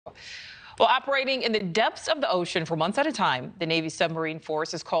Well, operating in the depths of the ocean for months at a time, the Navy submarine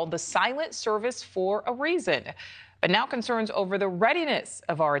force is called the Silent Service for a reason. But now concerns over the readiness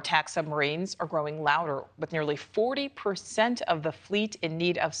of our attack submarines are growing louder, with nearly 40% of the fleet in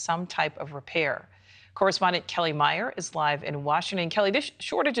need of some type of repair. Correspondent Kelly Meyer is live in Washington. Kelly, this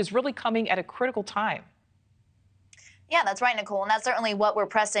shortage is really coming at a critical time. Yeah, that's right, Nicole. And that's certainly what we're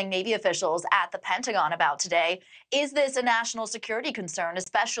pressing Navy officials at the Pentagon about today. Is this a national security concern,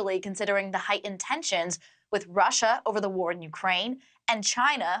 especially considering the heightened tensions with Russia over the war in Ukraine and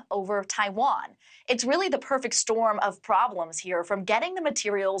China over Taiwan? It's really the perfect storm of problems here, from getting the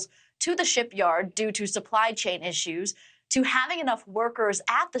materials to the shipyard due to supply chain issues, to having enough workers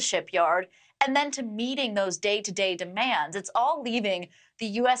at the shipyard, and then to meeting those day-to-day demands. It's all leaving the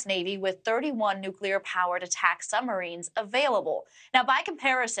U.S. Navy with 31 nuclear-powered attack submarines available. Now, by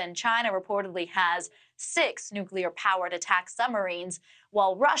comparison, China reportedly has 6 nuclear-powered attack submarines,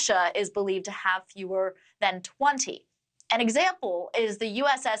 while Russia is believed to have fewer than 20. An example is the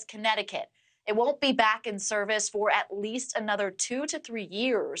USS Connecticut. It won't be back in service for at least another 2 to 3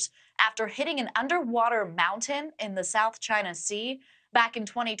 years after hitting an underwater mountain in the South China Sea back in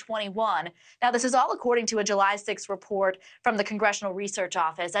 2021. Now, this is all according to a July 6th report from the Congressional Research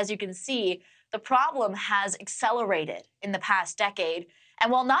Office. As you can see, the problem has accelerated in the past decade.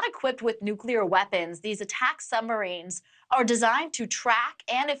 And while not equipped with nuclear weapons, these attack submarines are designed to track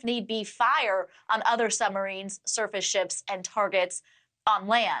and, if need be, fire on other submarines, surface ships, and targets on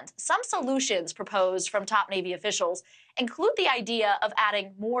land. Some solutions proposed from top Navy officials include the idea of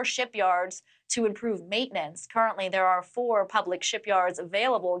adding more shipyards to improve maintenance. Currently, there are 4 public shipyards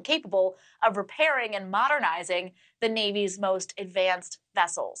available and capable of repairing and modernizing the Navy's most advanced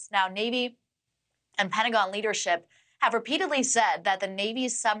vessels. Now, Navy and Pentagon leadership have repeatedly said that the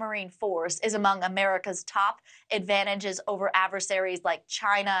Navy's submarine force is among America's top advantages over adversaries like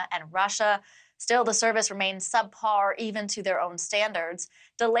China and Russia. Still, the service remains subpar even to their own standards.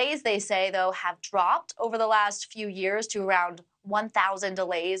 Delays, they say, though, have dropped over the last few years to around 1,000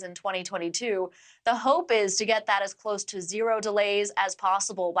 delays in 2022. The hope is to get that as close to 0 delays as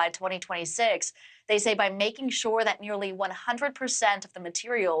possible by 2026. They say by making sure that nearly 100% of the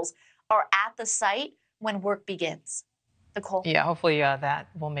materials are at the site when work begins. Nicole. Yeah, hopefully that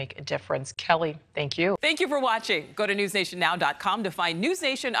will make a difference. Kelly, thank you. Thank you for watching. Go to newsnationnow.com to find News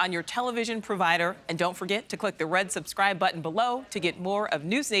Nation on your television provider. And don't forget to click the red subscribe button below to get more of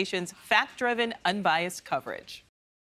News Nation's fact-driven, unbiased coverage.